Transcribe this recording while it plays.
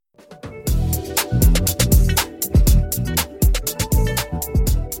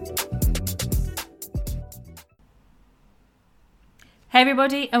Hey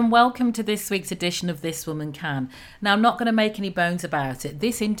everybody, and welcome to this week's edition of This Woman Can. Now, I'm not going to make any bones about it.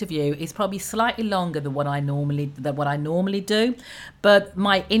 This interview is probably slightly longer than what I normally do, but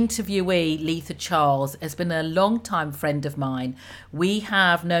my interviewee, Letha Charles, has been a long-time friend of mine. We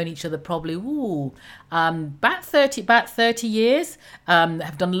have known each other probably about 30 years.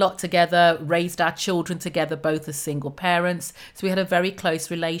 Have done a lot together, raised our children together, both as single parents. So we had a very close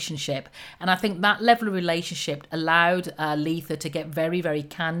relationship, and I think that level of relationship allowed Letha to get very, very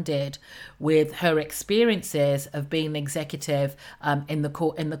candid with her experiences of being an executive in the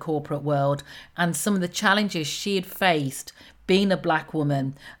corporate world, and some of the challenges she had faced being a black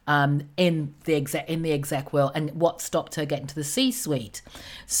woman in the exec world, and what stopped her getting to the C-suite.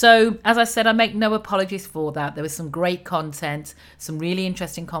 So, as I said, I make no apologies for that. There was some great content, some really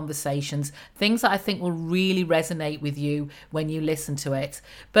interesting conversations, things that I think will really resonate with you when you listen to it.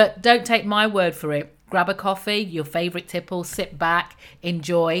 But don't take my word for it. Grab a coffee, your favourite tipple, sit back,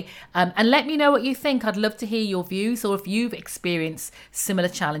 enjoy, and let me know what you think. I'd love to hear your views, or if you've experienced similar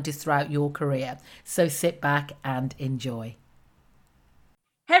challenges throughout your career. So sit back and enjoy.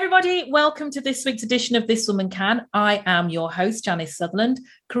 Hey everybody, welcome to this week's edition of This Woman Can. I am your host, Janice Sutherland,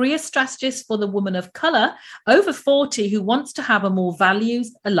 career strategist for the woman of colour over 40 who wants to have a more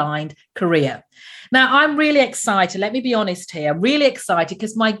values-aligned career. Now, I'm really excited. Let me be honest here. I'm really excited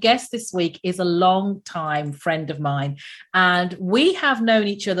because my guest this week is a long-time friend of mine, and we have known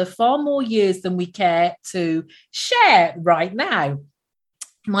each other far more years than we care to share right now.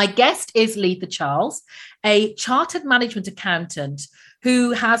 My guest is Letha Charles, a chartered management accountant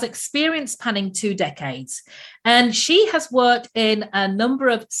who has experience spanning 2 decades. And she has worked in a number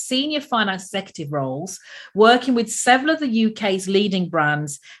of senior finance executive roles, working with several of the UK's leading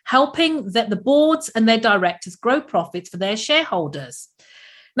brands, helping the boards and their directors grow profits for their shareholders.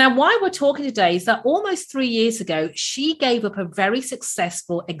 Now, why we're talking today is that almost 3 years ago, she gave up a very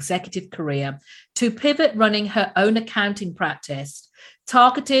successful executive career to pivot running her own accounting practice,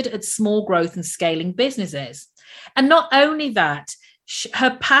 targeted at small growth and scaling businesses. And not only that,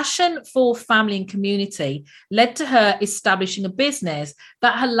 her passion for family and community led to her establishing a business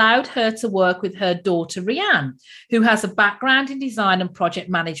that allowed her to work with her daughter, Rianne, who has a background in design and project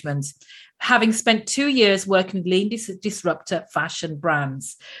management, having spent 2 years working with lean disruptor fashion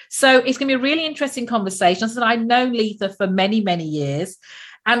brands. So it's going to be a really interesting conversation. As I said, I've known Letha for many, many years.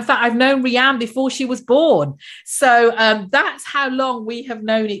 And in fact, I've known Rianne before she was born. So that's how long we have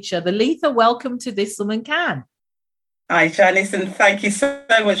known each other. Letha, welcome to This Woman Can. Hi, Janice, and thank you so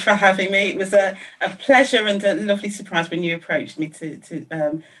much for having me. It was a pleasure and a lovely surprise when you approached me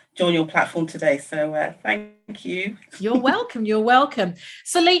to join your platform today. So thank you. You're welcome. You're welcome.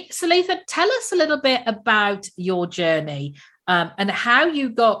 So Letha, tell us a little bit about your journey and how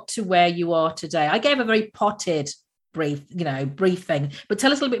you got to where you are today. I gave a very potted briefing, but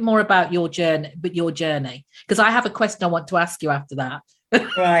tell us a little bit more about your journey, because I have a question I want to ask you after that.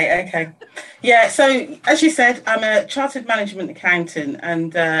 Right, okay. Yeah, so as you said, I'm a chartered management accountant,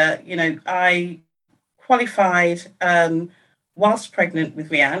 and I qualified whilst pregnant with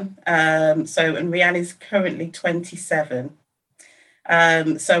Rianne. And Rianne is currently 27.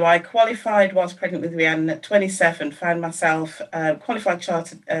 So I qualified whilst pregnant with Rianne at 27, found myself qualified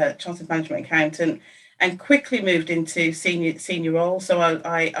chartered management accountant, and quickly moved into senior role. So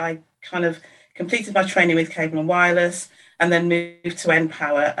I kind of completed my training with Cable and Wireless, and then moved to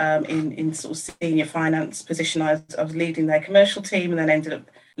Npower in sort of senior finance position. I was leading their commercial team, and then ended up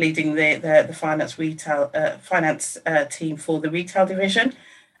leading the finance team for the retail division.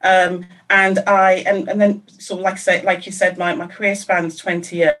 And then sort of like you said, my career spans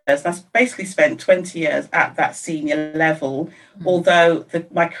 20 years. And I basically spent 20 years at that senior level, although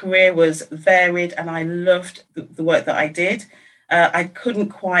my career was varied and I loved the work that I did. I couldn't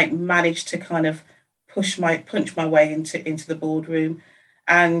quite manage to kind of punch my way into the boardroom,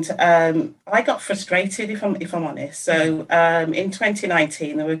 and I got frustrated, if I'm honest. So in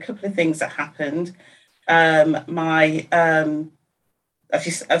 2019, there were a couple of things that happened. As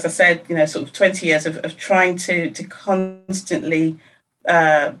I said, sort of 20 years of trying to constantly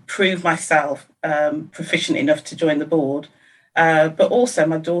prove myself proficient enough to join the board, but also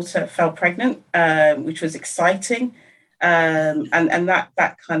my daughter fell pregnant, which was exciting. And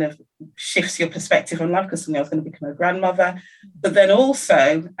that kind of shifts your perspective on life, because suddenly I was going to become a grandmother. But then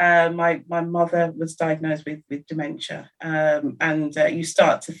also my mother was diagnosed with dementia, and you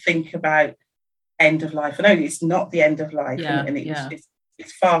start to think about end of life. I know it's not the end of life,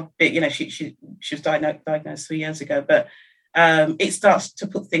 it's far bit. She was diagnosed 3 years ago, but it starts to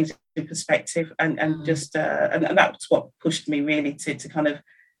put things in perspective, and that's what pushed me really to kind of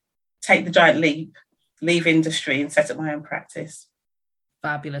take the giant leap, leave industry and set up my own practice.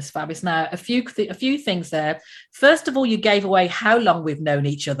 Fabulous, fabulous. Now, a few things there. First of all, you gave away how long we've known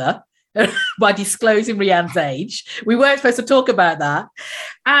each other by disclosing Rianne's age. We weren't supposed to talk about that.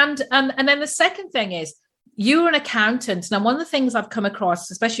 And then the second thing is, you're an accountant. Now, one of the things I've come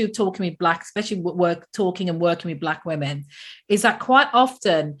across, especially talking with working with Black women, is that quite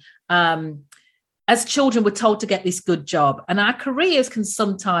often, as children, we're told to get this good job, and our careers can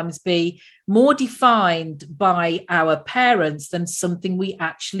sometimes be more defined by our parents than something we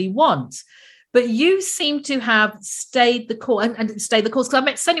actually want. But you seem to have stayed the course and stayed the course. Because I've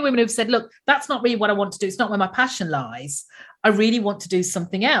met so many women who've said, look, that's not really what I want to do. It's not where my passion lies. I really want to do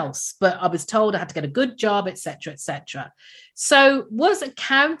something else. But I was told I had to get a good job, etc., etc. So was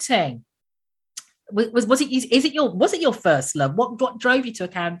accounting, was it your first love? What drove you to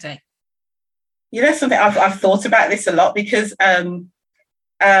accounting? You know, something I've thought about this a lot, because I've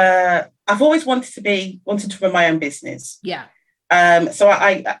always wanted to run my own business. Yeah. So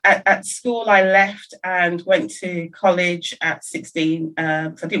I at school, I left and went to college at 16. So I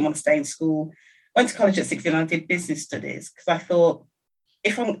didn't want to stay in school. Went to college at 16 and I did business studies, because I thought,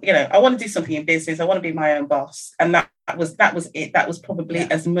 if I want to do something in business, I want to be my own boss. And that was it. That was probably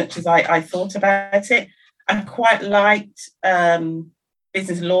as much as I thought about it. I quite liked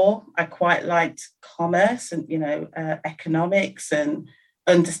business law. I quite liked commerce and, economics and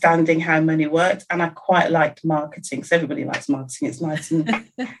understanding how money worked. And I quite liked marketing. So everybody likes marketing. It's nice and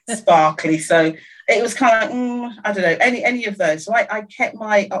sparkly. So it was kind of like, I don't know, any of those. So I kept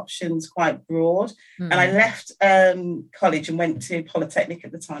my options quite broad. And I left college and went to Polytechnic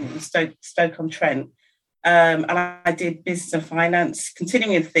at the time. It was Stoke-on-Trent. And I did business and finance,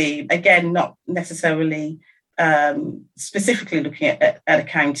 continuing the theme, again, not necessarily specifically looking at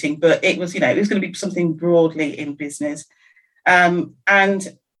accounting, but it was going to be something broadly in business. And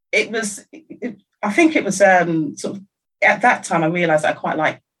it was, I think it was sort of at that time I realised that I quite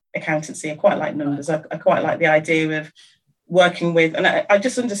like accountancy. I quite like numbers. I quite like the idea of working with, and I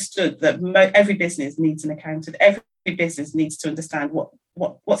just understood that every business needs an accountant. Every business needs to understand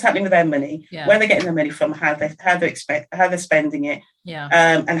what's happening with their money, where they're getting their money from, how they're spending it,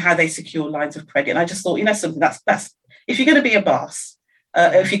 and how they secure lines of credit. And I just thought, something that's if you're going to be a boss,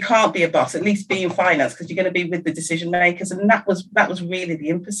 if you can't be a boss, at least be in finance, because you're going to be with the decision makers. And that was really the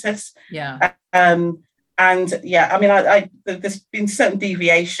impetus. There's been certain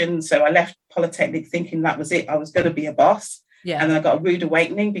deviations. So I left Polytechnic thinking that was it. I was going to be a boss. And then I got a rude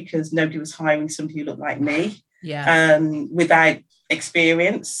awakening because nobody was hiring somebody who looked like me. Without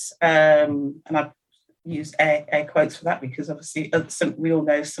experience. And I use air quotes for that, because obviously we all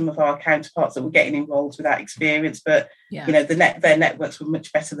know some of our counterparts that were getting involved without experience, but their networks were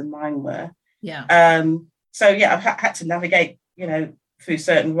much better than mine were. I've had to navigate through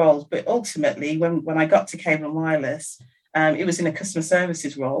certain roles, but ultimately when I got to Cable and Wireless, it was in a customer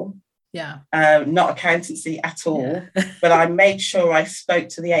services role, not accountancy at all. But I made sure I spoke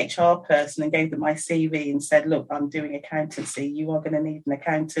to the HR person and gave them my CV and said, look, I'm doing accountancy, you are going to need an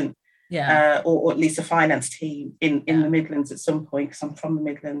accountant, or at least a finance team in the Midlands at some point, because I'm from the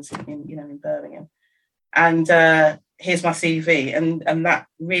Midlands in Birmingham. And here's my CV, and that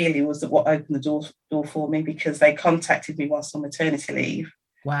really was what opened the door for me, because they contacted me whilst on maternity leave.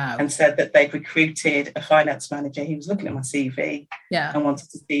 And said that they'd recruited a finance manager. He was looking at my CV and wanted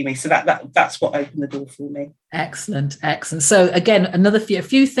to see me. So that's what opened the door for me. Excellent. So again, a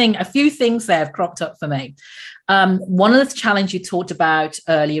few things there have cropped up for me. One of the challenges you talked about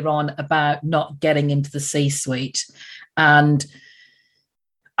earlier on about not getting into the C-suite, and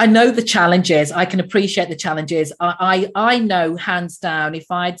I know the challenges. I can appreciate the challenges. I know hands down, if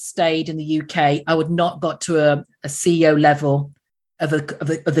I'd stayed in the UK, I would not got to a CEO level of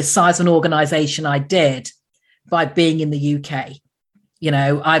the size of an organisation I did by being in the UK.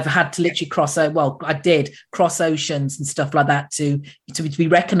 I've had to literally I did cross oceans and stuff like that to be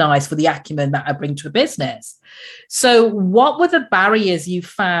recognised for the acumen that I bring to a business. So what were the barriers you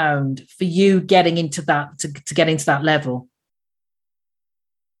found for you getting into that, to get into that level?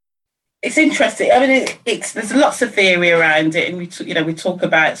 It's interesting. I mean, there's lots of theory around it, and we talk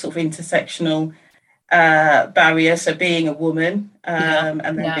about sort of intersectional barrier, so being a woman, and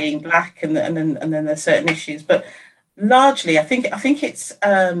then being Black, and then there's certain issues. But largely, I think it's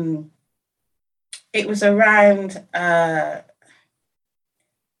it was around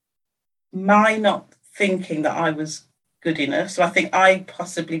my not thinking that I was good enough. So I think I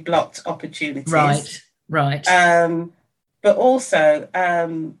possibly blocked opportunities. Right. But also,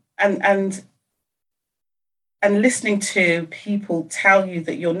 and listening to people tell you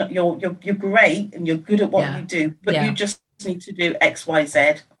that you're great and you're good at what you do, but you just need to do X, Y,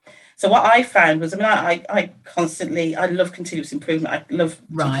 Z. So what I found was, I constantly, I love continuous improvement. I love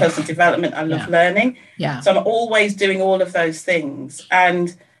personal development. I love learning. Yeah. So I'm always doing all of those things.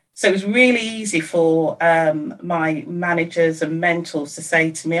 And so it was really easy for my managers and mentors to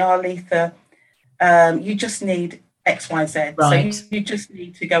say to me, "Oh, Letha, you just need X, Y, Z. Right. So you just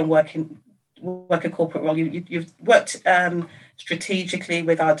need to go and work a corporate role. You've worked strategically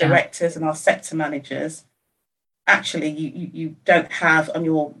with our directors and our sector managers. Actually, you don't have on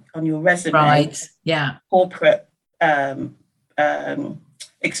your resume corporate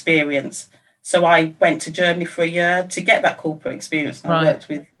experience." So I went to Germany for a year to get that corporate experience. And I worked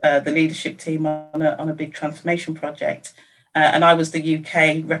with the leadership team on a big transformation project. And I was the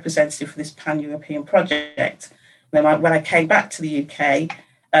UK representative for this pan-European project. Then when I came back to the UK,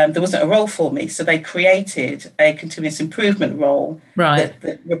 there wasn't a role for me. So they created a continuous improvement role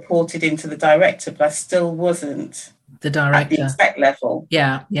that reported into the director, but I still wasn't the director at the exec level.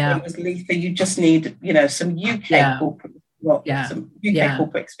 Yeah. It was, Letha, you just need, some UK corporate some UK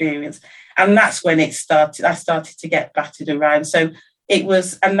corporate experience. And that's when it started. I started to get batted around. So it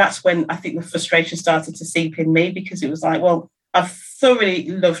was, and that's when I think the frustration started to seep in me, because it was like, well, I've thoroughly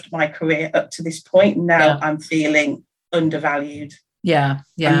loved my career up to this point. Now I'm feeling undervalued. Yeah.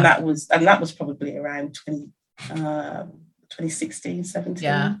 And that was probably around 2016,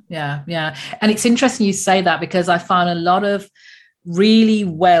 17. Yeah. And it's interesting you say that, because I find a lot of already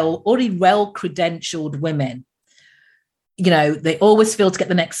well credentialed women, they always feel to get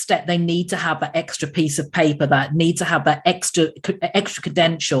the next step, they need to have that extra piece of paper, that need to have that extra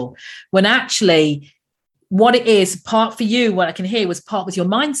credential, when actually what it is, part for you, what I can hear, was part with your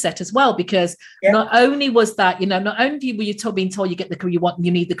mindset as well, because not only was that, not only were you being told you get the career you want,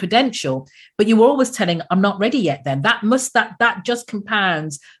 you need the credential, but you were always telling, I'm not ready yet. Then that just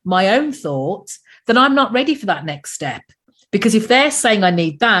compounds my own thoughts that I'm not ready for that next step, because if they're saying I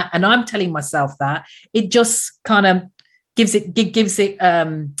need that and I'm telling myself that, it just kind of gives it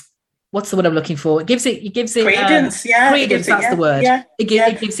what's the word I'm looking for? It gives it credence. Credence. That's the word. It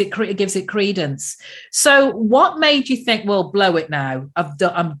gives it credence. So, what made you think, well, blow it now?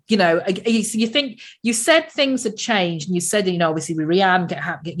 You think you said things had changed, and you said, obviously with Rianne,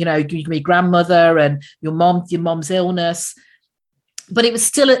 your grandmother and your mom's illness, but it was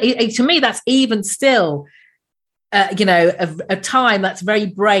still, to me, that's even still, a time that's very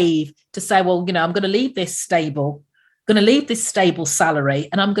brave to say, well, I'm going to leave this stable salary,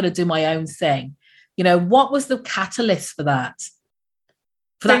 and I'm going to do my own thing. What was the catalyst for that?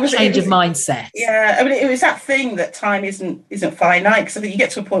 For that change of mindset? Yeah, it was that thing that time isn't finite. Because I think you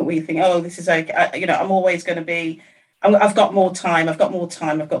get to a point where you think, oh, this is okay. I'm always going to be. I've got more time. But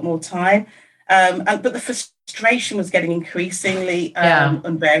the frustration was getting increasingly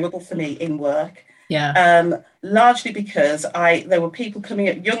unbearable for me in work. Yeah. Largely because there were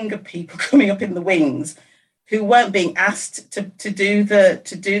younger people coming up in the wings, who weren't being asked to do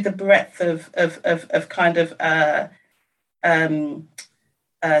the breadth of kind of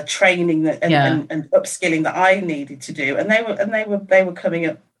training and upskilling that I needed to do, and they were coming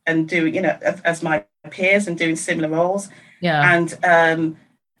up and doing, as my peers, and doing similar roles, and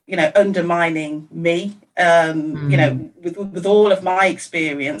undermining me. With all of my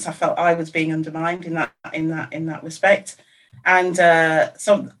experience, I felt I was being undermined in that respect. And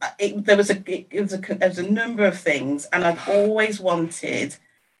so there was a number of things, and I've always wanted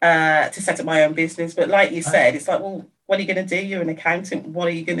to set up my own business. But like you said, it's like, well, what are you going to do? You're an accountant. What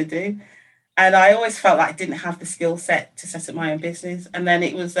are you going to do? And I always felt like I didn't have the skill set to set up my own business. And then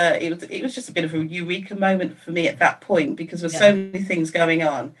it was just a bit of a eureka moment for me at that point, because there were so many things going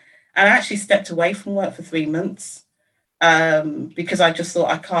on. And I actually stepped away from work for 3 months because I just thought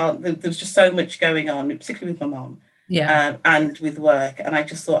I can't. There was just so much going on, particularly with my mom. And with work, and I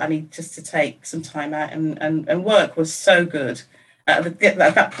just thought I need just to take some time out, and work was so good. At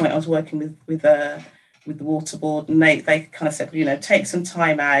that point, I was working with the water board, and they kind of said, take some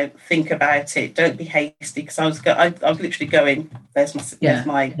time out, think about it, don't be hasty, because I was literally going, there's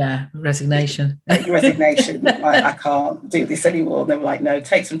my resignation. I can't do this anymore. And they were like, no,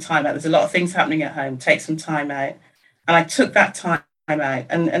 take some time out. There's a lot of things happening at home. Take some time out, and I took that time out,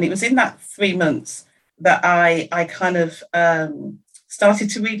 and it was in that 3 months that I kind of started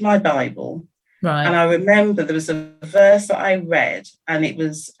to read my Bible. Right. And I remember there was a verse that I read, and it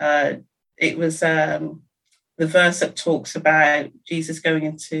was the verse that talks about Jesus going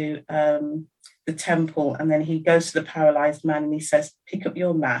into the temple, and then he goes to the paralyzed man and he says, pick up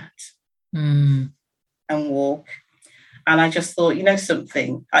your mat and walk. And I just thought,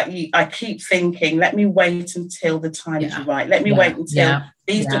 something, I keep thinking, let me wait until the time is right. Let me wait until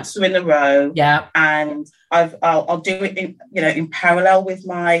These ducks are in a row. Yeah. And I'll do it in parallel with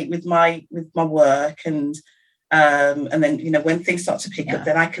my work, and then when things start to pick up,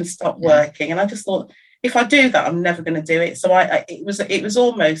 then I can stop working. And I just thought, if I do that, I'm never going to do it. So it was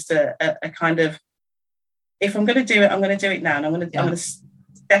almost a kind of, if I'm going to do it, I'm going to do it now, and I'm going to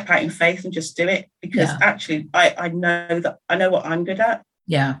step out in faith and just do it, because actually I know what I'm good at.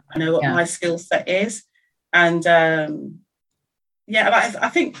 Yeah, I know what my skill set is, and I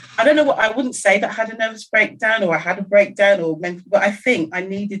think, I don't know what, I wouldn't say that I had a nervous breakdown or I had a breakdown but I think I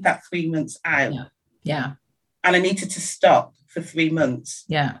needed that 3 months out. Yeah. And I needed to stop for 3 months.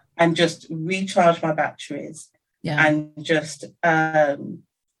 Yeah. And just recharge my batteries. Yeah. And just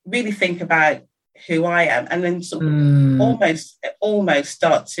really think about who I am, and then sort of almost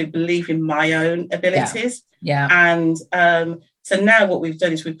start to believe in my own abilities. Yeah. And so now what we've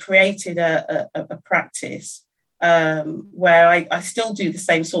done is we've created a practice where I still do the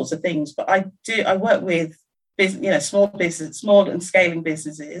same sorts of things, but I work with small and scaling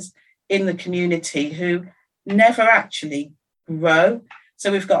businesses in the community who never actually grow.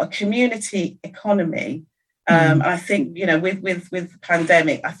 So we've got a community economy. And I think, with the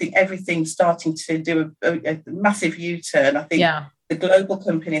pandemic, I think everything's starting to do a massive U-turn. I think the global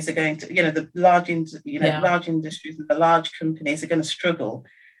companies are going to, the large industries and the large companies are going to struggle.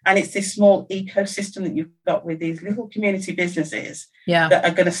 And it's this small ecosystem that you've got with these little community businesses that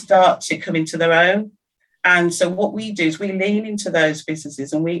are going to start to come into their own. And so what we do is we lean into those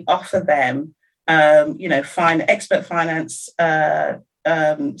businesses and we offer them, expert finance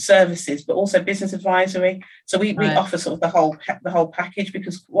services, but also business advisory. So we offer sort of the whole package,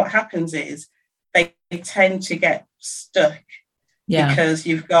 because what happens is they tend to get stuck because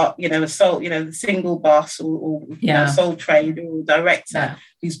you've got the single boss or sole trader or director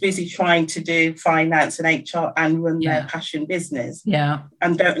who's busy trying to do finance and HR and run their passion business,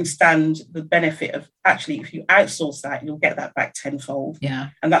 and don't understand the benefit of actually, if you outsource that, you'll get that back tenfold.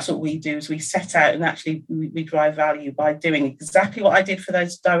 And that's what we do, is we set out and actually we drive value by doing exactly what I did for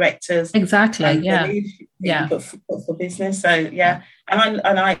those directors. Exactly. But for business. So and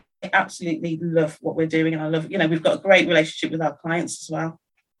I absolutely love what we're doing, and I love, we've got a great relationship with our clients as well.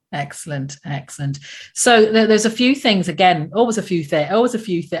 Excellent. So there's a few things, again, always a few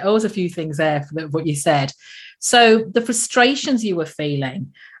things there for what you said. So the frustrations you were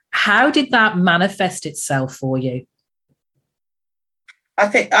feeling, how did that manifest itself for you? I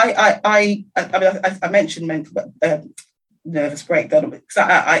think I mentioned nervous breakdown, because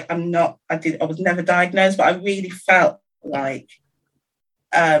I was never diagnosed, but I really felt like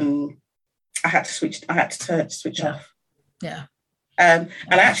I had to switch off. And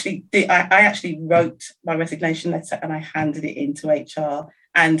I actually wrote my resignation letter and I handed it into HR.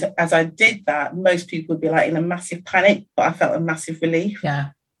 And as I did that, most people would be like in a massive panic, but I felt a massive relief.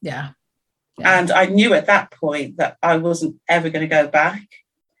 And I knew at that point that I wasn't ever going to go back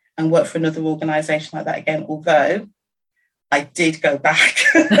and work for another organisation like that again, although I did go back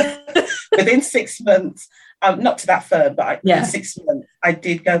within 6 months. Not to that firm, but in 6 months, I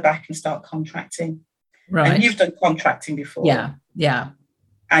did go back and start contracting. Right. And you've done contracting before. Yeah.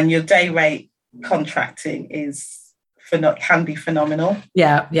 And your day rate contracting can be phenomenal.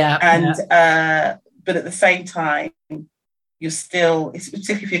 And but at the same time, you're still,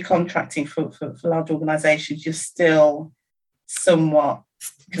 particularly if you're contracting for large organisations, you're still somewhat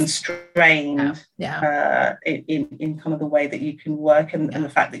constrained in kind of the way that you can work, and the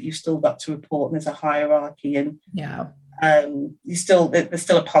fact that you've still got to report, and there's a hierarchy, and there's still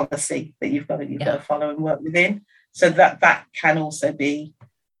a policy that you've got to follow and work within. So that can also be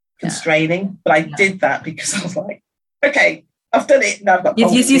constraining. But I did that because I was like, okay, I've done it. Now I've got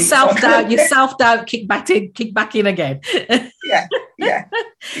you self-doubt kick back in again. Yeah.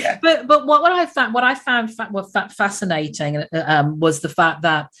 But what I found fascinating was the fact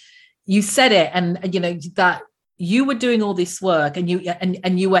that you said it, and that you were doing all this work, and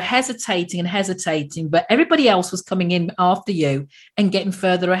you were hesitating, but everybody else was coming in after you and getting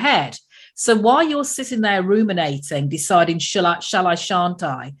further ahead. So while you're sitting there ruminating, deciding shall I, shan't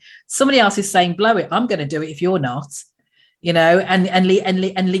I, somebody else is saying, blow it, I'm going to do it if you're not. And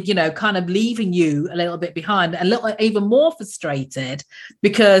kind of leaving you a little bit behind, a little even more frustrated,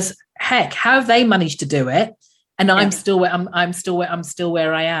 because heck, how have they managed to do it? And I'm still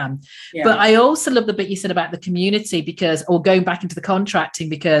where I am. Yeah. But I also love the bit you said about the community, or going back into the contracting,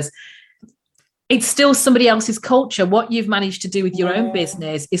 because it's still somebody else's culture. What you've managed to do with your own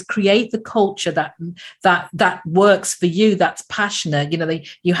business is create the culture that works for you, that's passionate.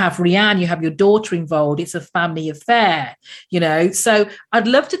 You have Rianne, you have your daughter involved. It's a family affair, So I'd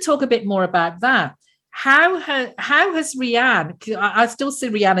love to talk a bit more about that. how has Rianne? 'Cause I still see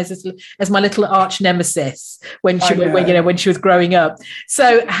Rianne as my little arch nemesis when she was growing up.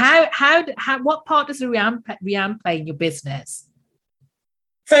 So how what part does Rianne play in your business?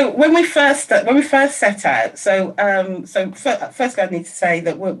 So when we first set out, firstly I need to say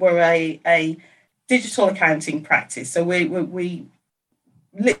that we're a digital accounting practice. So we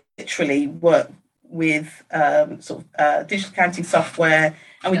literally work with digital accounting software,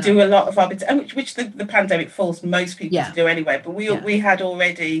 and we do a lot of which the pandemic forced most people to do anyway. But we had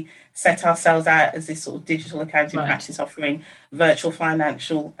already set ourselves out as this sort of digital accounting practice offering virtual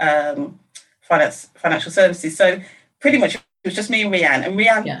financial services. So pretty much it was just me and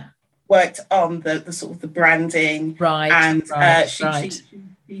Rianne worked on the sort of the branding,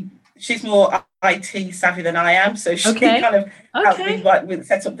 she's more IT savvy than I am, so she kind of helped me with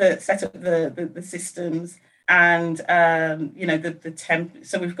set up the systems and the temp.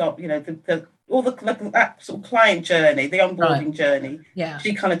 So we've got that sort of client journey, the onboarding journey. Yeah,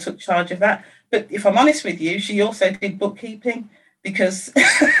 she kind of took charge of that. But if I'm honest with you, she also did bookkeeping because she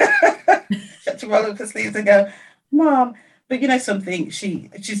had to roll up her sleeves and go, Mom. But you know something,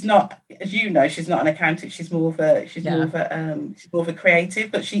 she's not, as you know, she's not an accountant. She's more of a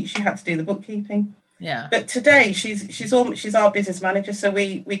creative. But she had to do the bookkeeping. Yeah. But today she's our business manager. So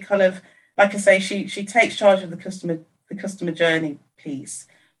we kind of, like I say, she takes charge of the customer journey piece.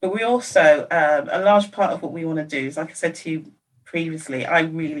 But we also a large part of what we want to do is, like I said to you previously, I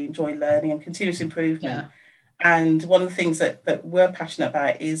really enjoy learning and continuous improvement. Yeah. And one of the things that we're passionate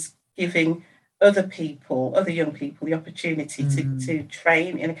about is giving other young people, the opportunity to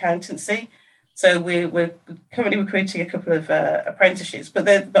train in accountancy. So we're currently recruiting a couple of apprenticeships,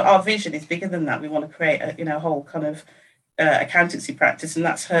 but our vision is bigger than that. We want to create a whole kind of accountancy practice, and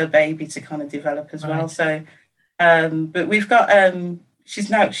that's her baby to kind of develop as well. So, but we've got she's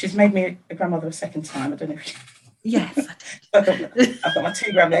made me a grandmother a second time. I don't know if yes, I've got my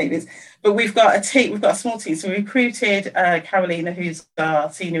 2 grandbabies, but we've got a team. We've got a small team. So we recruited Carolina, who's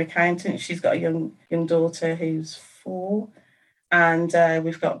our senior accountant. She's got a young daughter who's 4, and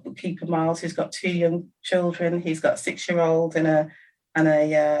we've got bookkeeper Miles, who's got 2 young children. He's got a 6-year-old and a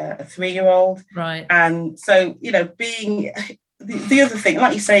 3-year-old. Right. And so being the other thing,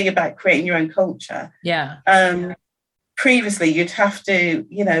 like you say about creating your own culture. Yeah. Previously, you'd have to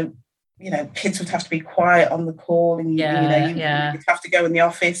kids would have to be quiet on the call, and you'd have to go in the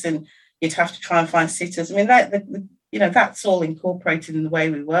office, and you'd have to try and find sitters. I mean, that's all incorporated in the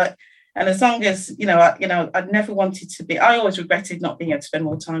way we work. And as long as I never wanted to be. I always regretted not being able to spend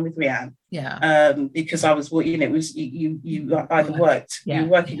more time with Rianne. Yeah. Because I was, it was you either worked, you were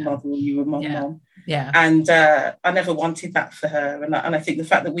working model, or you were mom. Yeah. And I never wanted that for her. And I think the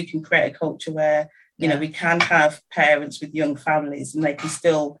fact that we can create a culture where we can have parents with young families, and they can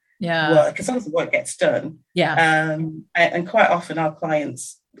still work as long as the work gets done. Yeah. And quite often our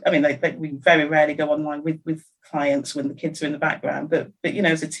clients, I mean, we very rarely go online with clients when the kids are in the background, but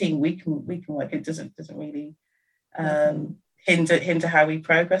as a team we can work. It doesn't really hinder how we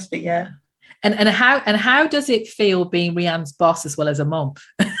progress. But yeah. And how does it feel being Rianne's boss as well as a mom?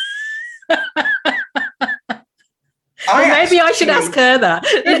 Maybe I should ask her that.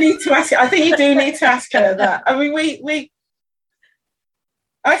 You need to ask. I think you do need to ask her that. I mean,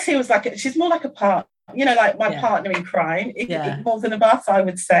 I see her as she's more like a partner, like my partner in crime, more than a boss, I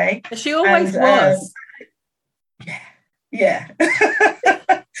would say. She always was. Yeah.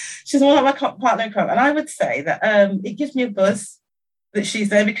 She's more like my partner in crime. And I would say that it gives me a buzz that she's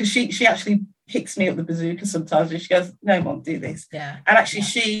there, because she actually picks me up the bazooka sometimes, and she goes, "No, Mom, do this." Yeah. And actually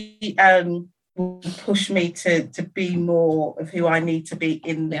she will push me to be more of who I need to be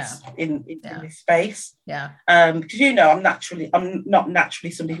in this in this space. Yeah. Because I'm not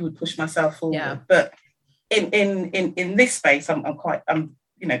naturally somebody who would push myself forward. Yeah. But in this space I'm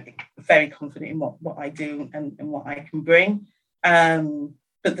very confident in what I do and what I can bring.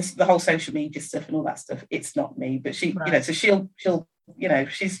 But the whole social media stuff and all that stuff, it's not me. But she, so she'll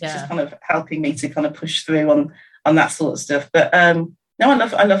she's just kind of helping me to kind of push through on that sort of stuff. But no,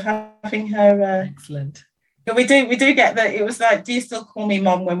 I love having her. Excellent. But we do get that. It was like, do you still call me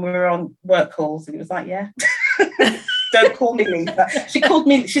Mom when we were on work calls? And it was like, yeah. Don't call me Letha. She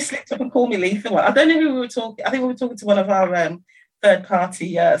slipped up and called me Letha. I don't know who we were talking. I think we were talking to one of our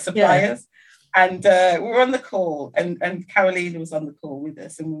third-party suppliers. Yeah. And we were on the call, and Carolina was on the call with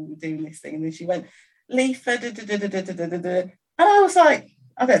us, and we were doing this thing. And then she went, Letha, da, da, da, da, da, da, da, da. And I was like,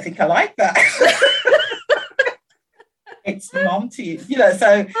 I don't think I like that. It's Mom to you, so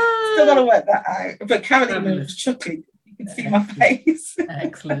still got to work that out. But Carolina was chuckling. You can see my face.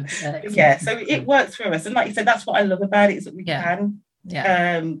 Excellent. Yeah, so it works for us. And like you said, that's what I love about it, is that we can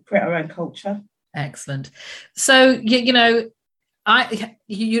create our own culture. Excellent. So you know,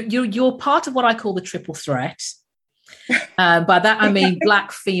 you're part of what I call the triple threat. By that I mean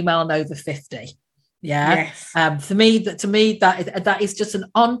Black, female, and over 50. Yeah. Yes. That is just an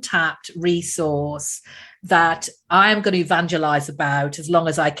untapped resource that I am going to evangelize about as long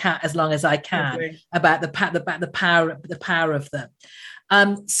as I can, about the power of them.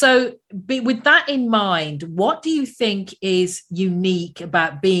 So with that in mind, what do you think is unique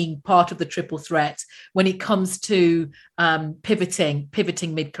about being part of the triple threat when it comes to pivoting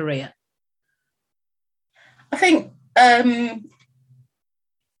mid-career? I think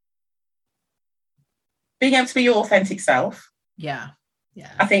being able to be your authentic self. Yeah.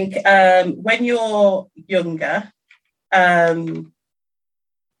 I think when you're younger, well,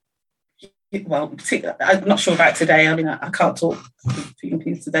 I'm not sure about today. I mean, I can't talk to young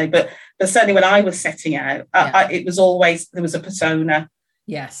people today, but certainly when I was setting out, it was always, there was a persona.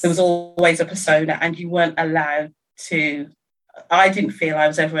 Yes. There was always a persona, and you weren't allowed to, I didn't feel I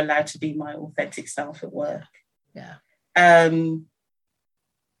was ever allowed to be my authentic self at work. Yeah.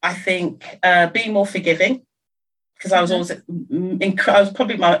 I think being more forgiving, because I was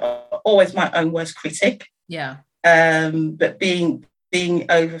probably always my own worst critic. Yeah. But being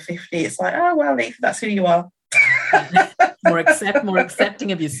over 50, it's like, oh well, Leith, that's who you are. more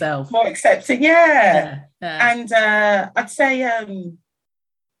accepting of yourself. More accepting, yeah. And I'd say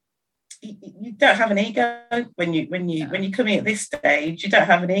you don't have an ego when you come in at this stage. You don't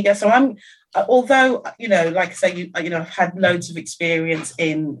have an ego. So although like I say, I've had loads of experience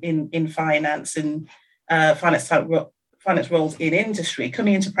in finance and finance roles in industry.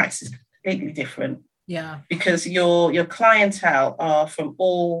 Coming into practice is completely different. Yeah, because your clientele are from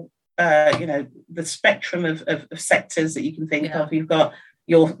all the spectrum of sectors that you can think of. You've got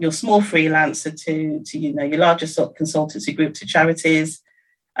your small freelancer to your larger consultancy group, to charities,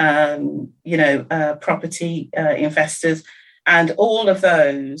 property investors, and all of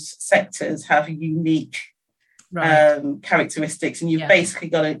those sectors have unique characteristics, and you've basically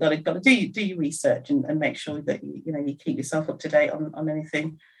got to do your research and make sure that you keep yourself up to date on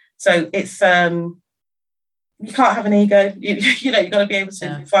anything. So it's you can't have an ego. You've got to be able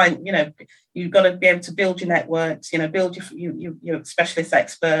to find. You've got to be able to build your networks. Build your specialist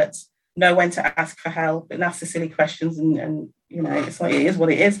experts. Know when to ask for help and ask the silly questions. And it's like, it is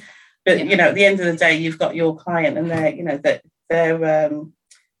what it is. But at the end of the day, you've got your client, and their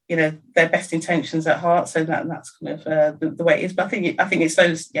best intentions at heart. So that's kind of the way it is. But I think it's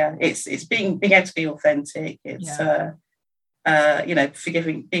those. Yeah, it's being able to be authentic. It's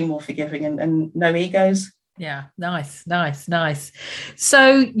forgiving, being more forgiving, and no egos. Yeah, nice.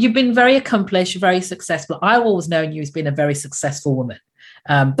 So you've been very accomplished, very successful. I've always known you as being a very successful woman.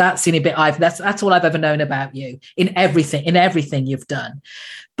 That's in a bit. That's all I've ever known about you in everything you've done.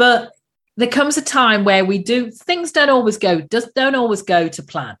 But there comes a time where things don't always go to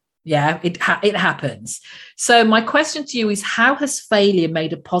plan. Yeah, it happens. So my question to you is, how has failure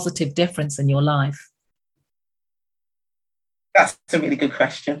made a positive difference in your life? That's a really good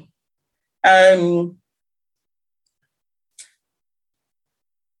question.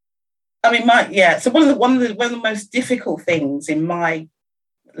 So one of the most difficult things in my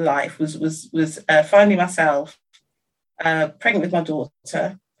life was finding myself pregnant with my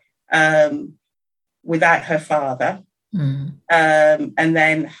daughter without her father, and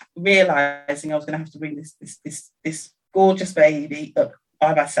then realizing I was going to have to bring this gorgeous baby up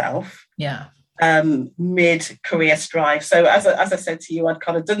by myself. Yeah. Mid-career strife. So as I said to you, I'd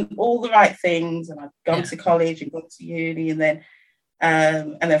kind of done all the right things, and I'd gone to college and gone to uni, and then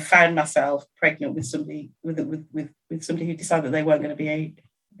found myself pregnant with somebody with somebody who decided that they weren't going to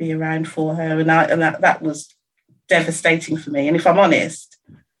be around for her, and that was devastating for me. And if I'm honest,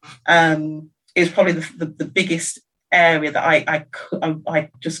 it was probably the biggest area that I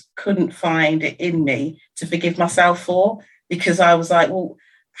just couldn't find it in me to forgive myself for, because I was like, well,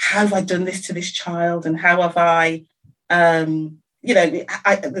 how have I done this to this child, and how have I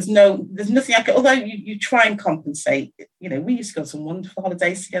there's nothing I could, although you try and compensate. We used to go on some wonderful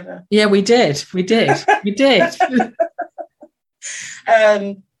holidays together. Yeah, we did.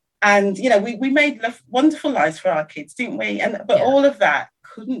 And we made wonderful lives for our kids, didn't we? But all of that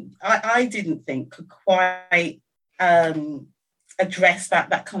I didn't think could quite address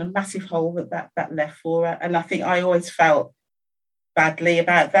that kind of massive hole that left for her. And I think I always felt badly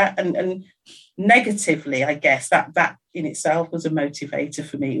about that, and negatively, I guess that in itself was a motivator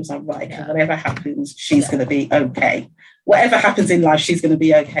for me. It was like, right, okay, whatever happens, she's going to be okay. Whatever happens in life, she's going to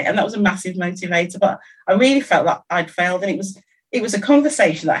be okay. And that was a massive motivator. But I really felt like I'd failed, and it was a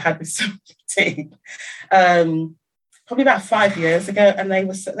conversation that I had with somebody probably about 5 years ago, and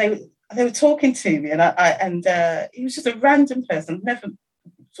they were talking to me, and he was just a random person, never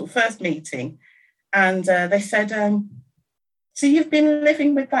sort of first meeting, and they said, "So you've been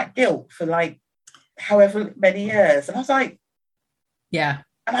living with that guilt for like however many years?" And I was like, "Yeah."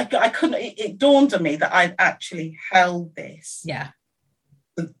 And I couldn't. It dawned on me that I'd actually held this,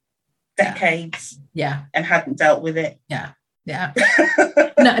 for decades, and hadn't dealt with it. And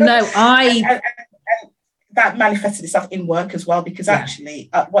that manifested itself in work as well, because actually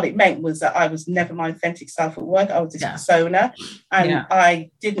what it meant was that I was never my authentic self at work. I was this persona, and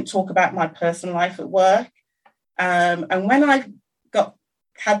I didn't talk about my personal life at work. And when I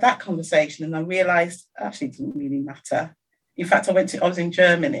had that conversation, and I realised actually it didn't really matter. In fact, I was in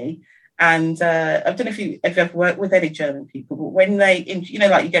Germany, and I don't know if you've ever worked with any German people, but when they,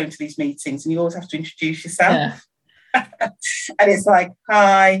 like you go into these meetings and you always have to introduce yourself. And it's like,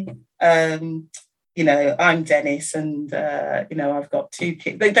 "Hi, I'm Dennis, and I've got 2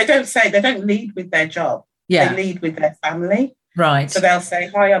 kids." They don't lead with their job. They lead with their family. Right. So they'll say,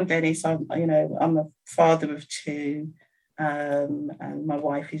 "Hi, I'm Dennis. I'm a father of 2, and my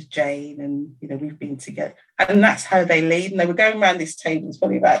wife is Jane, and we've been together." And that's how they lead. And they were going around this table. It's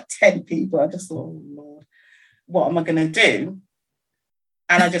probably about 10 people. I just thought, "Oh Lord, what am I going to do?"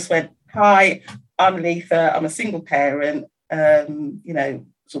 And I just went, "Hi, I'm Letha. I'm a single parent.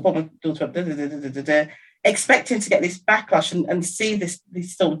 So what my daughter, expecting to get this backlash and see this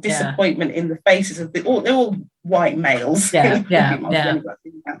sort of disappointment in the faces of they're all white males.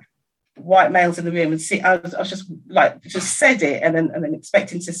 White males in the room, and see, I was just like, just said it, and then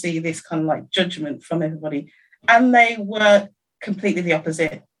expecting to see this kind of like judgment from everybody, and they were completely the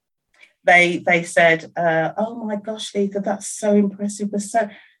opposite. They said, "Oh my gosh, Letha, that's so impressive. But so,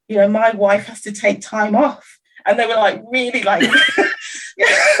 my wife has to take time off," and they were like really like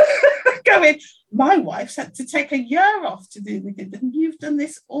going, "My wife's had to take a year off to do with it, and you've done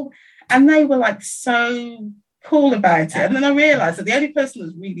this all," and they were like so cool about it. And then I realised that the only person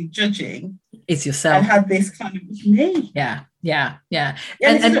that's really judging is yourself, and had this kind of me. And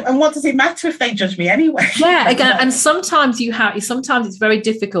what does it matter if they judge me anyway? Again, and sometimes it's very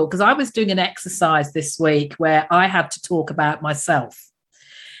difficult, because I was doing an exercise this week where I had to talk about myself,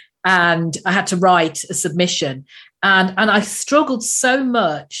 and I had to write a submission, and I struggled so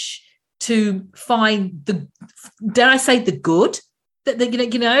much to find the, dare I say, the good.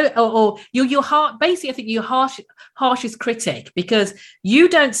 That or your heart, basically, I think your harshest critic, because you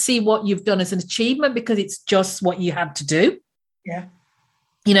don't see what you've done as an achievement because it's just what you had to do.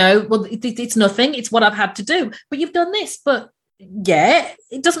 Well, it's nothing. It's what I've had to do. But you've done this. But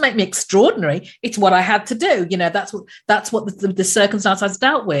it doesn't make me extraordinary. It's what I had to do. That's what the circumstance I've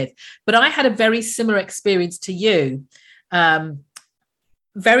dealt with. But I had a very similar experience to you.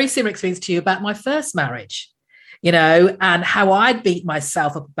 Very similar experience to you about my first marriage. And how I'd beat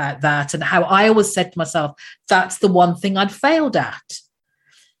myself up about that, and how I always said to myself, that's the one thing I'd failed at.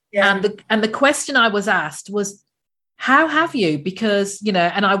 And the question I was asked was, how have you? Because,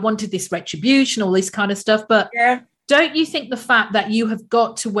 and I wanted this retribution, all this kind of stuff. But don't you think the fact that you have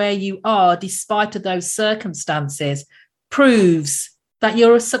got to where you are, despite of those circumstances, proves that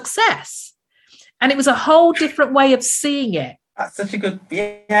you're a success? And it was a whole different way of seeing it. That's such a good,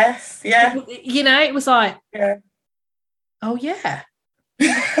 yes. It was like, oh yeah.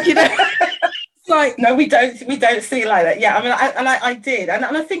 Like, no, we don't see it like that. I mean, I did, and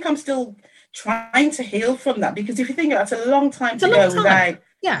I think I'm still trying to heal from that, because if you think that's a long time to go without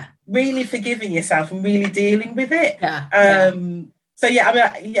really forgiving yourself and really dealing with it. So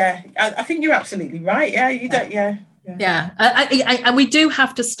I think you're absolutely right. And we do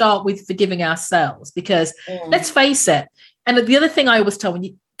have to start with forgiving ourselves, because let's face it, and the other thing I always tell, when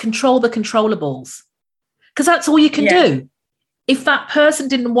you control the controllables, because that's all you can do. If that person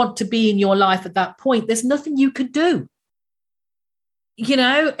didn't want to be in your life at that point, there's nothing you could do.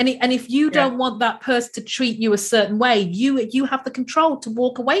 And if you don't want that person to treat you a certain way, you have the control to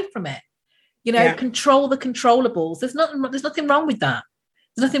walk away from it. Control the controllables. There's nothing wrong with that.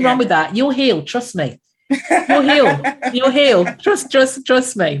 There's nothing wrong with that. You'll heal, trust me. You'll heal.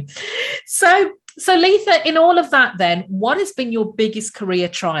 Trust me. So Letha, in all of that then, what has been your biggest career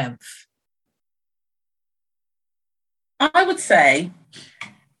triumph? I would say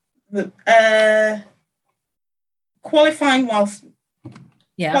that qualifying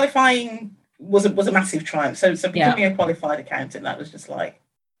was a massive triumph. So becoming a qualified accountant, that was just like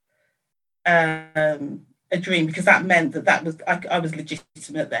a dream, because that meant that was I was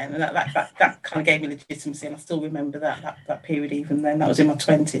legitimate then, and that kind of gave me legitimacy. And I still remember that period even then. That was in my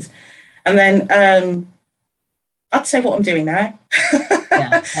 20s, and then I'd say what I'm doing now.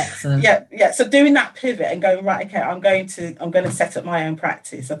 Yeah, excellent. Yeah. So doing that pivot and going, right, okay, I'm going to set up my own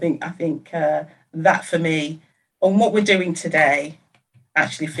practice. I think that for me, and what we're doing today,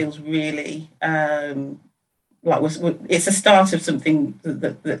 actually feels really like it's a start of something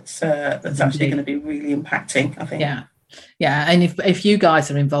that's actually going to be really impacting, I think. Yeah. And if you guys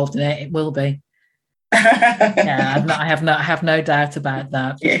are involved in it, it will be. Yeah, I have no doubt about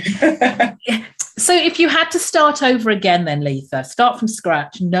that. Yeah. So if you had to start over again then, Letha, start from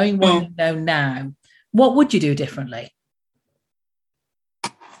scratch, knowing what you know now, what would you do differently?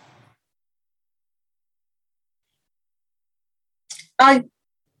 I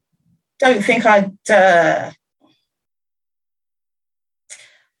don't think I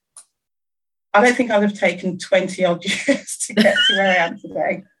don't think I'd have taken 20 odd years to get to where I am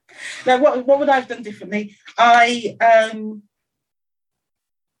today. Now, what would I have done differently?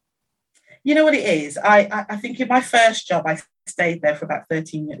 You know what it is? I think in my first job, I stayed there for about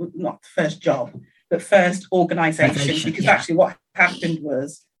 13 years, not the first job, but first organisation, because actually what happened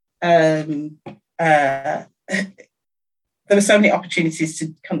was there were so many opportunities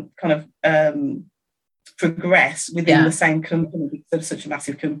to kind of progress within the same company because of such a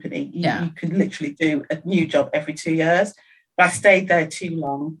massive company. You could literally do a new job every 2 years, but I stayed there too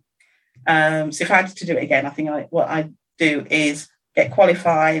long. So if I had to do it again, I think what I'd do is get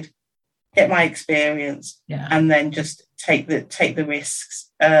qualified, get my experience, and then just take the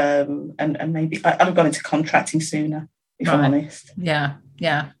risks. And maybe I'd have gone into contracting sooner, if I'm honest. Yeah.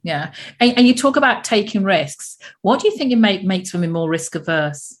 And you talk about taking risks. What do you think it makes women more risk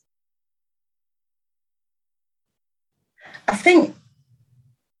averse? I think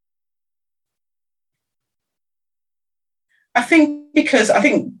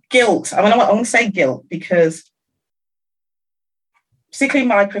guilt. I want to say guilt because, particularly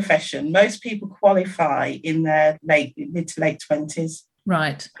my profession, most people qualify in their mid to late 20s.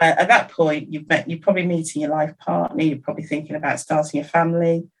 Right. At that point, you're probably meeting your life partner. You're probably thinking about starting a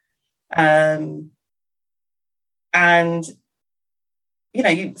family, and so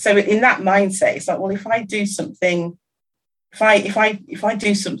in that mindset, it's like, well, if I do something, if I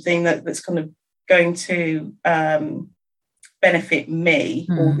do something that's kind of going to benefit me,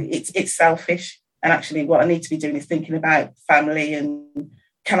 or it's selfish. And actually, what I need to be doing is thinking about family and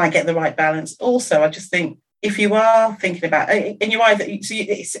can I get the right balance? Also, I just think if you are thinking about, and you either, so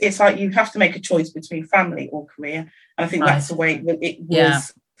it's like you have to make a choice between family or career. And I think that's the way that it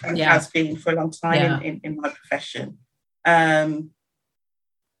was and has been for a long time in my profession. And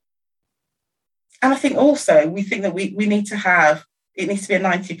I think also we think that we need to have, it needs to be a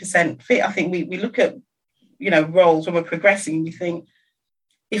 90% fit. I think we look at, roles when we're progressing, we think,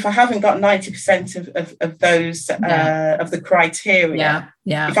 if I haven't got 90% of those of the criteria,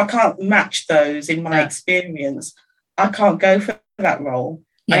 if I can't match those in my experience, I can't go for that role.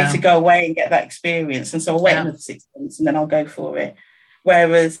 I need to go away and get that experience. And so I'll wait another 6 months and then I'll go for it.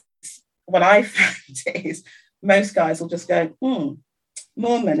 Whereas what I found is most guys will just go, more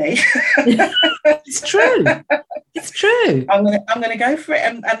money. It's true. It's true. I'm gonna go for it,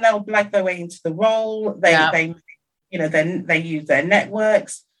 and they'll blag their way into the role. They then they use their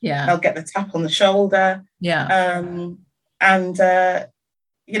networks. They'll get the tap on the shoulder. And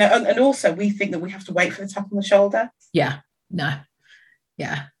also we think that we have to wait for the tap on the shoulder.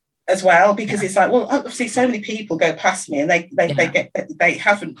 As well, because it's like, well, obviously so many people go past me and they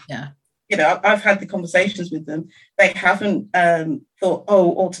haven't. I've had the conversations with them. They haven't thought,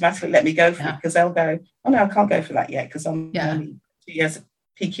 automatically let me go for it, because they'll go, oh no, I can't go for that yet because I'm only 2 years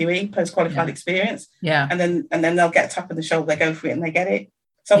PQE, post-qualified experience. And then they'll get a tap on the shoulder, they go for it and they get it.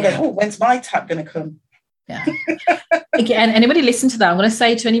 So I'm going, when's my tap going to come? Again, anybody listen to that? I'm going to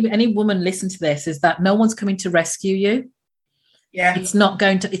say to any woman listen to this is that no one's coming to rescue you. It's not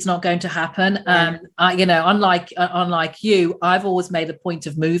going to happen. Unlike you, I've always made a point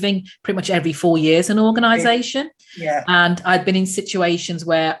of moving pretty much every 4 years in an organization. And I've been in situations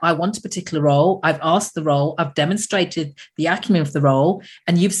where I want a particular role, I've asked the role, I've demonstrated the acumen of the role,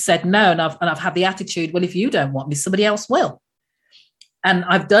 and you've said no, and I've had the attitude, well, if you don't want me, somebody else will. And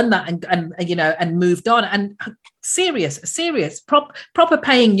I've done that and moved on, and serious proper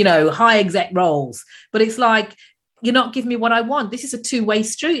paying, high exec roles. But it's like, you're not giving me what I want. This is a two-way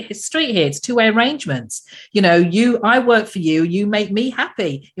street here. It's two-way arrangements. I work for you. You make me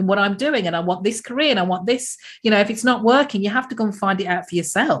happy in what I'm doing, and I want this career, and I want this. If it's not working, you have to go and find it out for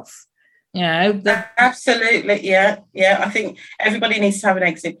yourself. Absolutely, yeah. I think everybody needs to have an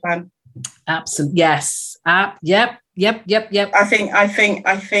exit plan. Absolutely, yes. Yep. I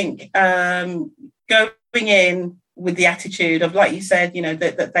think going in with the attitude of, like you said, you know,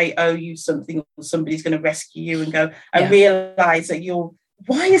 that they owe you something, or somebody's going to rescue you, and go and realize that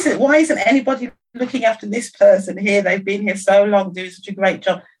why isn't anybody looking after this person here? They've been here so long, doing such a great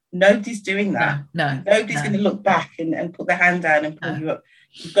job. Nobody's doing that. Nobody's going to look back and put their hand down and pull you up.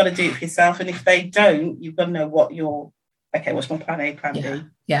 You've got to do it for yourself. And if they don't, you've got to know what's my plan A, plan B.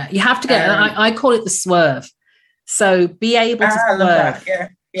 Yeah, you have to get, I call it the swerve. So be able to swerve. Yeah.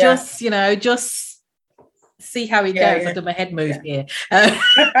 Just, you know, just see how it goes. I've done my head move here.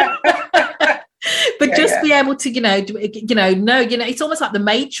 But just be able to, it's almost like the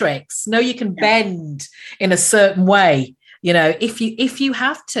Matrix. Know you can bend in a certain way, you know, if you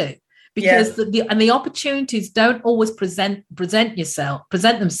have to, because the opportunities don't always present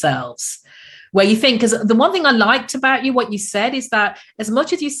themselves where you think. Because the one thing I liked about you, what you said, is that as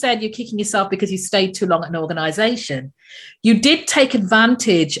much as you said you're kicking yourself because you stayed too long at an organization, you did take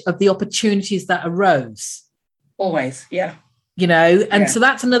advantage of the opportunities that arose. Always, yeah. You know, and so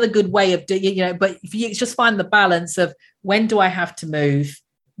that's another good way of doing, you know, but if you just find the balance of when do I have to move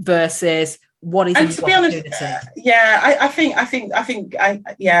versus what is the opportunity.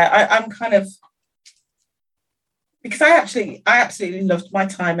 I'm kind of, because I absolutely loved my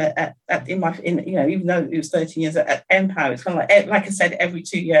time even though it was 13 years at Empower, it's kind of like I said, every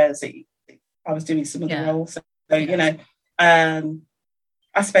 2 years I was doing some other roles. So you know, I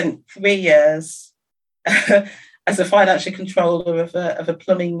spent 3 years as a financial controller of a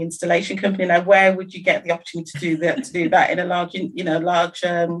plumbing installation company. Now, where would you get the opportunity to do that in a large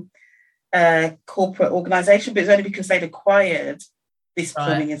corporate organisation? But it's only because they'd acquired this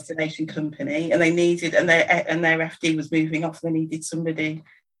plumbing installation company, and they needed, and their FD was moving off, and they needed somebody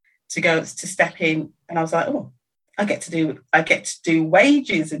to step in. And I was like, oh, I get to do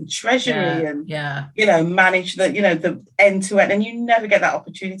wages and treasury and you know, manage the end to end, and you never get that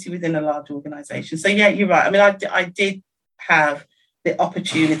opportunity within a large organisation. So you're right. I mean, I did have the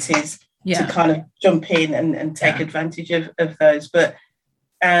opportunities to kind of jump in and take advantage of those, but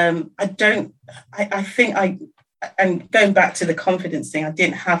and going back to the confidence thing, I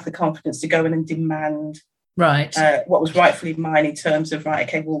didn't have the confidence to go in and demand what was rightfully mine in terms of, right,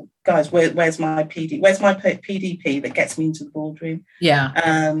 okay, well, guys, where's my PDP that gets me into the boardroom? So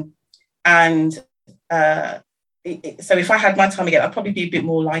if I had my time again, I'd probably be a bit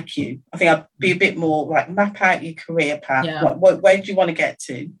more like you. I think I'd be a bit more like, map out your career path. Where do you want to get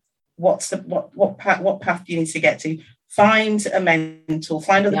to? What path do you need to get to? Find a mentor,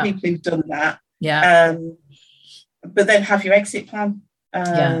 find other people who've done that. But then have your exit plan.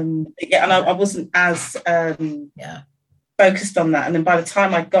 And I wasn't as focused on that. And then by the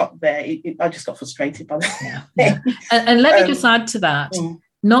time I got there, I just got frustrated by that. And let me just add to that.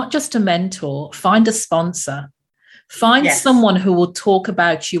 Not just a mentor, find a sponsor. Find someone who will talk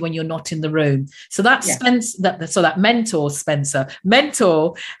about you when you're not in the room. So that mentor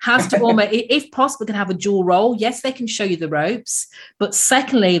has to almost, if possible, can have a dual role. Yes, they can show you the ropes, but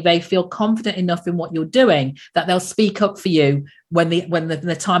secondly, they feel confident enough in what you're doing that they'll speak up for you when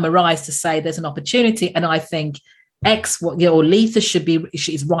the time arrives to say there's an opportunity. And I think Letha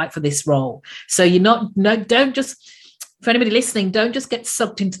is right for this role. So don't just. For anybody listening, don't just get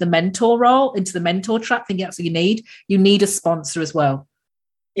sucked into the mentor role, into the mentor trap, thinking that's what you need. You need a sponsor as well.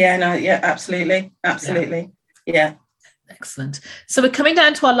 Absolutely. Yeah. Excellent. So we're coming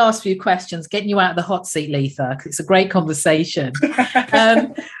down to our last few questions, getting you out of the hot seat, Letha, because it's a great conversation.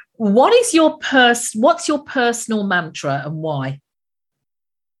 What's your personal mantra and why?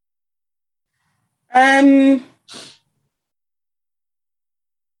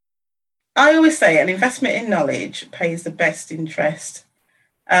 I always say an investment in knowledge pays the best interest.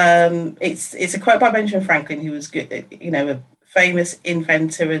 It's a quote by Benjamin Franklin, who was good, a famous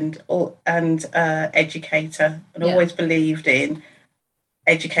inventor and educator, and always believed in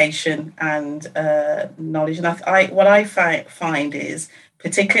education and knowledge. And what I find is,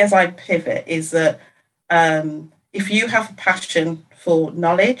 particularly as I pivot, is that if you have a passion for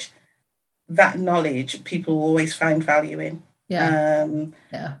knowledge, that knowledge people will always find value in.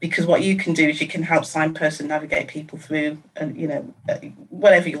 Because what you can do is you can help signpost and navigate people through, and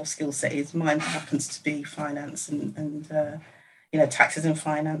whatever your skill set is. Mine happens to be finance and taxes and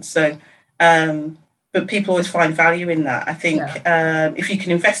finance. So, but people always find value in that. I think if you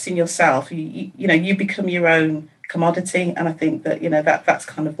can invest in yourself, you become your own commodity, and I think that that's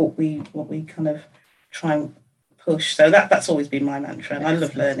kind of what we kind of try and push. So that's always been my mantra, and I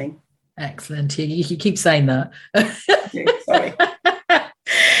love learning. Excellent. You keep saying that. Sorry.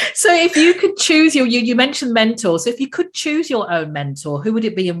 So if you could choose you mentioned mentors. So if you could choose your own mentor, who would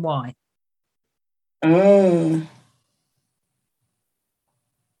it be and why?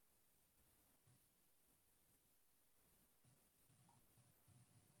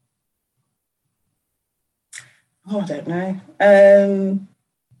 I don't know.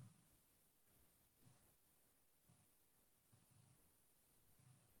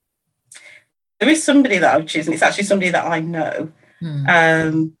 There is somebody that I would choose, and it's actually somebody that I know,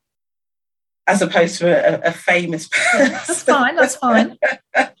 as opposed to a famous person. That's fine. That's fine.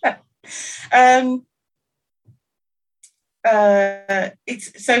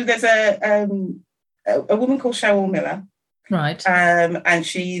 There's a woman called Cheryl Miller. Right. And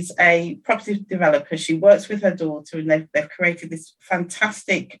she's a property developer. She works with her daughter, and they've created this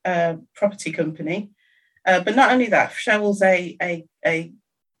fantastic property company. But not only that, Cheryl's a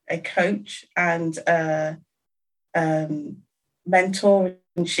coach and mentor,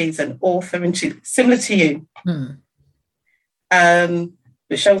 and she's an author, and she's similar to you. But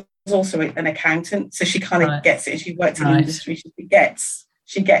Cheryl's also an accountant, so she kind of gets it. She worked in the industry.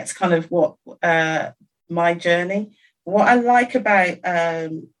 She gets kind of what my journey. What I like about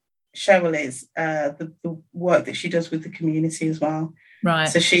Cheryl is the work that she does with the community as well. Right.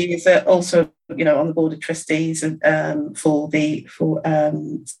 So she is also, on the board of trustees for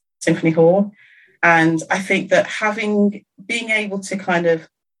Symphony Hall, and I think that being able to kind of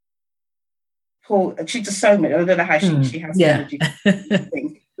pull, she does so much. I don't know how she has the energy to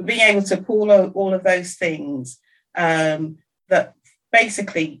think, but being able to pull all of those things that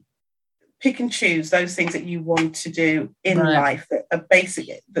basically pick and choose those things that you want to do in life that are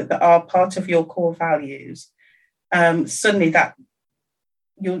basic, that are part of your core values. Suddenly that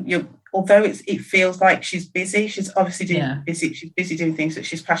you're although it feels like she's busy, she's obviously she's busy doing things that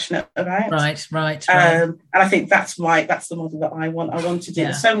she's passionate about. Right. And I think that's the model that I want. I want to do.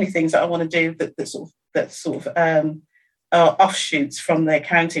 There's so many things that I want to do that sort of are offshoots from the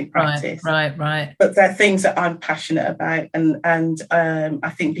accounting practice. Right. But they're things that I'm passionate about, and I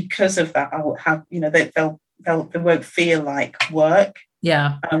think because of that, I will have, they won't feel like work.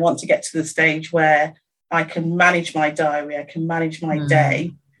 Yeah. And I want to get to the stage where I can manage my diary, I can manage my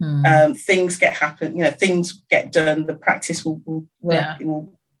day. Things things get done. The practice will work. It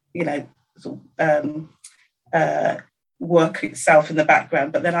will, work itself in the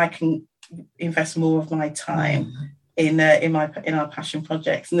background. But then I can invest more of my time in our passion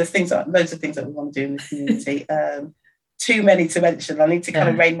projects. And there's loads of things that we want to do in the community. Too many to mention. I need to kind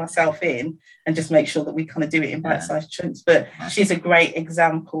of rein myself in and just make sure that we kind of do it in bite-sized chunks. But she's a great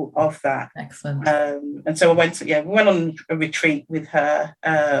example of that. Excellent. And so we went on a retreat with her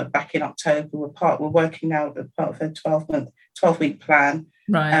back in October. We're working now as part of her 12-week plan.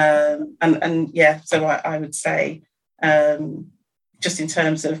 Right. So I would say, just in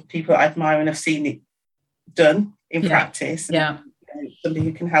terms of people I admire and have seen it done in practice, and, somebody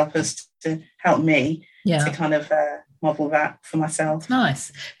who can help me to kind of model that for myself.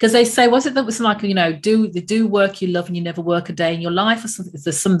 Nice, because they say, was it that was like, do work you love and you never work a day in your life, or something?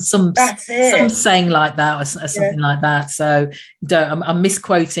 There's some saying like that, or something like that. So I'm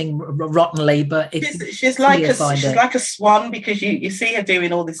misquoting rottenly, but she's like a swan, because you see her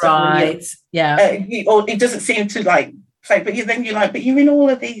doing all this stuff, right? Or it doesn't seem to like. But you're in all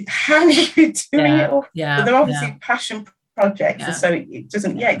of these. How are you doing it all? But they're obviously passion projects, and so it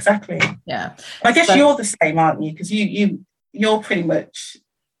doesn't. Yeah, exactly. Yeah. I guess you're the same, aren't you? Because you're pretty much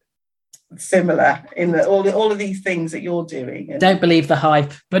similar in all of these things that you're doing. Don't believe the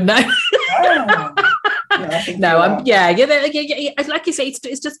hype, but no. Like you say,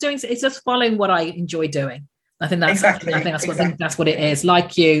 it's just following what I enjoy doing. I think that's that's what it is.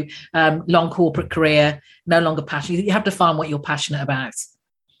 Like you, long corporate career, no longer passionate. You have to find what you're passionate about.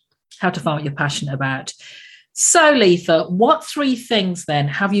 So, Letha, what 3 things then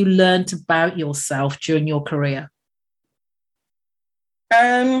have you learned about yourself during your career?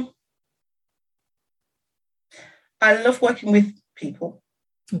 I love working with people.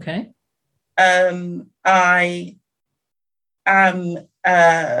 Okay. I am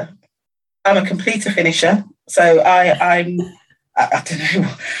I'm a completer finisher. So I don't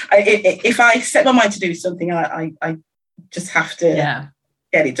know. If I set my mind to do something, I just have to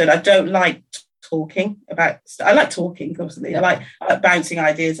get it done. I don't like talking about. I like talking, obviously. I like bouncing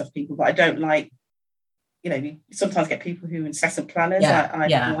ideas off people, but I don't like. You sometimes get people who are incessant planners.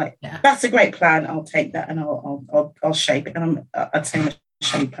 That's a great plan. I'll take that and I'll shape it. And I'd say I'm a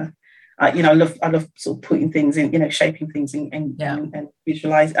shaper. I love sort of putting things in. Shaping things and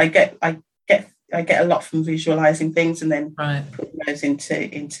visualize. I get a lot from visualizing things and then putting those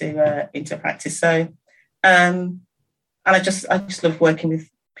into practice. So, and I just love working with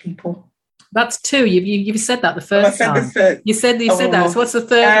people. That's 2. You've said that the first time. You said that. So what's the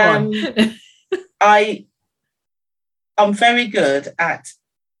third one? I'm very good at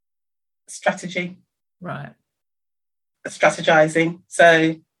strategy. Right. Strategizing.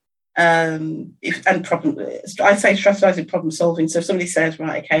 So If and problem, I say strategizing, problem solving. So if somebody says,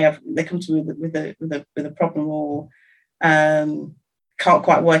 right, okay, they come to me with a problem, or can't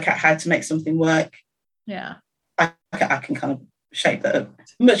quite work out how to make something work. Yeah, I can kind of shape that up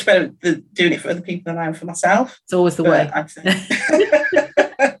much better than doing it for other people than I am for myself. It's always the way. I'd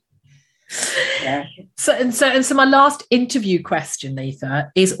say. Yeah. So my last interview question,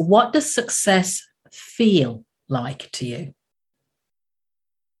 Letha, is what does success feel like to you?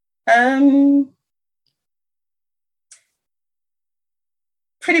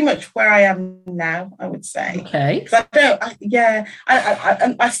 Pretty much where I am now, I would say. Okay.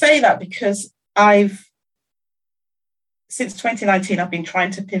 I say that because since 2019, I've been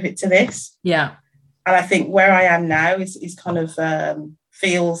trying to pivot to this. Yeah. And I think where I am now is kind of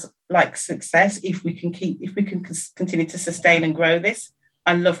feels like success if we can continue to sustain and grow this.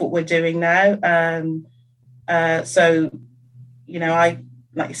 I love what we're doing now. So, I,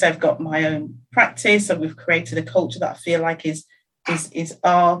 like you said, I've got my own practice, and we've created a culture that I feel like is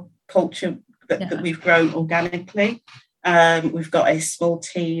our culture that we've grown organically. We've got a small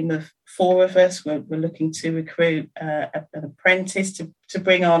team of 4 of us. We're looking to recruit an apprentice to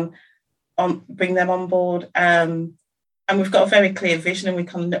bring them on board. And we've got a very clear vision, and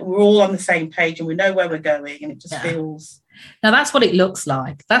we're all on the same page, and we know where we're going, and it just feels. Now that's what it looks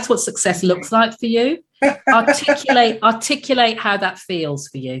like. That's what success looks like for you. Articulate how that feels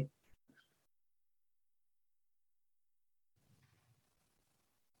for you.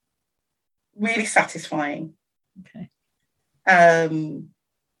 Really satisfying. Okay.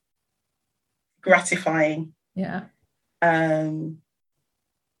 Gratifying. Yeah. And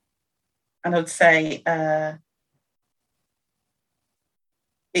I'd say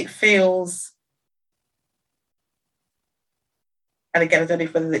it feels, and again, I don't know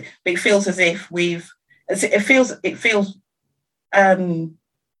whether but it feels as if it feels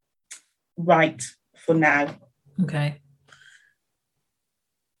right for now. Okay.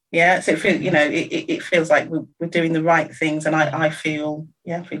 Yeah, so it feels like we're doing the right things, and I feel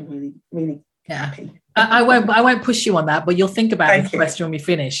really, really happy. I won't push you on that, but you'll think about the question when we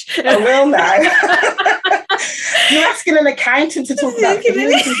finish. I will now. You're asking an accountant to talk about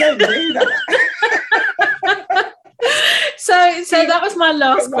feelings. You don't do that. So that was my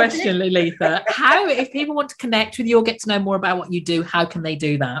last question, Letha. How, if people want to connect with you or get to know more about what you do, how can they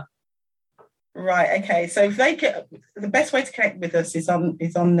do that? Right. Okay. So if they get, the best way to connect with us is on by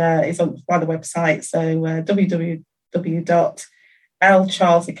the website. So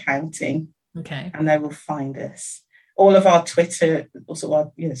www.lcharlesaccounting. Okay. And they will find us. All of our Twitter, also our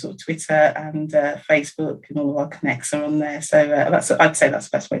Twitter and Facebook, and all of our connects are on there. So I'd say that's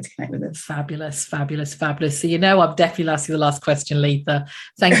the best way to connect with us. Fabulous, fabulous, fabulous. So I've definitely asked you the last question, Letha.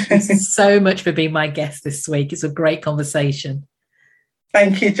 Thank you so much for being my guest this week. It's a great conversation.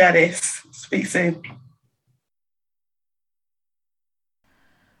 Thank you, Janice. Speak soon.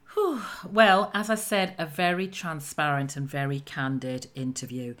 Well, as I said, a very transparent and very candid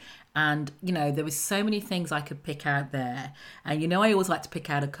interview. And, there was so many things I could pick out there. And, I always like to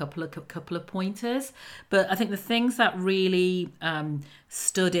pick out a couple of pointers. But I think the things that really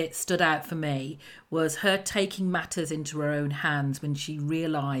stood out for me was her taking matters into her own hands when she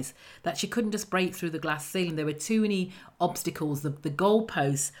realised that she couldn't just break through the glass ceiling. There were too many obstacles. The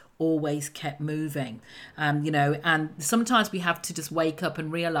goalposts always kept moving, and sometimes we have to just wake up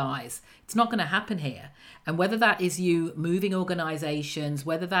and realise it's not going to happen here. And whether that is you moving organisations,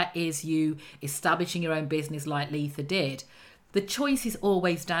 whether that is you establishing your own business like Letha did, the choice is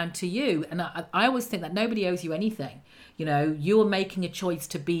always down to you. And I always think that nobody owes you anything. You're making a choice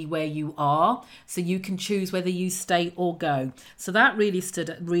to be where you are, so you can choose whether you stay or go. So that really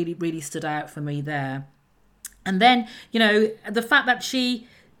stood out for me there. And then, the fact that she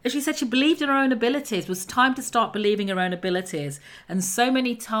said she believed in her own abilities. It was time to start believing her own abilities. And so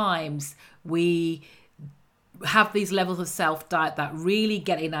many times we have these levels of self-doubt that really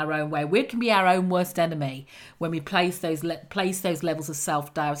get in our own way. We can be our own worst enemy when we place those levels of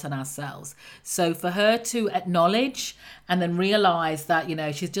self-doubt on ourselves. So for her to acknowledge and then realise that,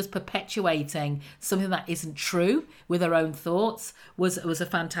 she's just perpetuating something that isn't true with her own thoughts was a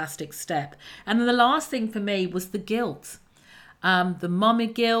fantastic step. And then the last thing for me was the guilt. The mummy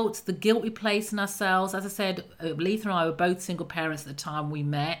guilt, the guilt we place on ourselves. As I said, Letha and I were both single parents at the time we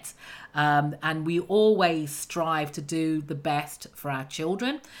met. And we always strive to do the best for our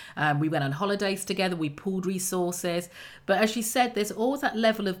children. We went on holidays together, we pooled resources. But as you said, there's always that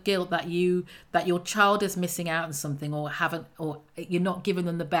level of guilt that your child is missing out on something or you're not giving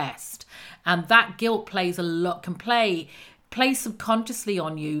them the best. And that guilt can play play subconsciously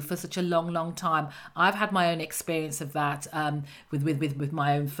on you for such a long time. I've had my own experience of that with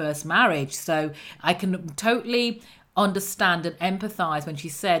my own first marriage, so I can totally understand and empathize when she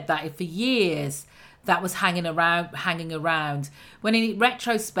said that for years that was hanging around, when in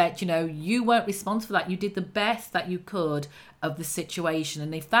retrospect, you weren't responsible for that. You did the best that you could of the situation,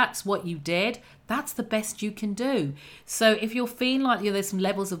 and if that's what you did, that's the best you can do. So if you're feeling like there's some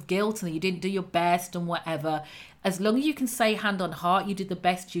levels of guilt and you didn't do your best and whatever, as long as you can say hand on heart you did the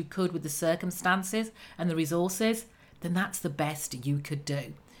best you could with the circumstances and the resources, then that's the best you could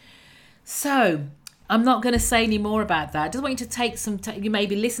do. So I'm not going to say any more about that. I just want you to take you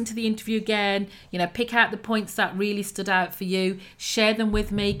maybe listen to the interview again, pick out the points that really stood out for you, share them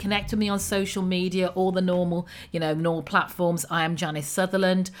with me, connect with me on social media, all the normal platforms. I am Janice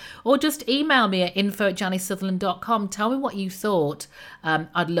Sutherland, or just email me at info@janicesutherland.com. Tell me what you thought.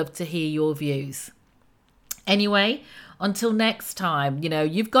 I'd love to hear your views. Anyway, until next time,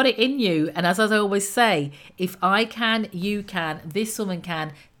 you've got it in you. And as I always say, if I can, you can, this woman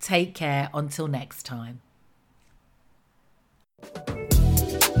can. Take care until next time.